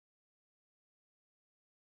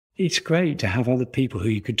It's great to have other people who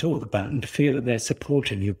you can talk about and to feel that they're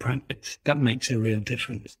supporting your practice. That makes a real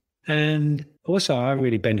difference. And also, I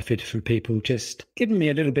really benefited from people just giving me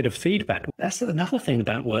a little bit of feedback. That's another thing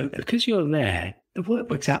about work. Because you're there, the work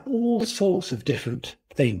works out all sorts of different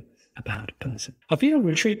things about a person. I've been on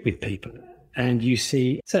retreat with people and you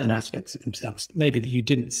see certain aspects of themselves, maybe that you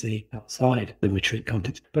didn't see outside the retreat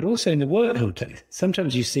context, but also in the work context.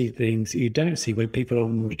 Sometimes you see things you don't see when people are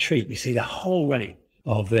on retreat. You see the whole range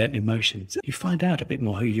of their emotions. You find out a bit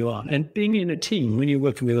more who you are. And being in a team, when you're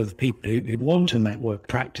working with other people who want to make work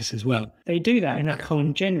practice as well, they do that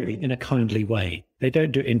generally in a kindly way. They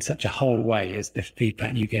don't do it in such a whole way as the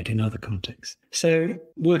feedback you get in other contexts. So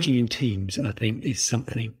working in teams, I think, is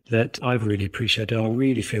something that I've really appreciated. I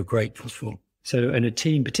really feel grateful for. So in a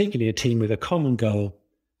team, particularly a team with a common goal,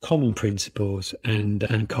 common principles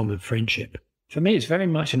and common friendship. For me, it's very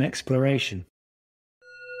much an exploration.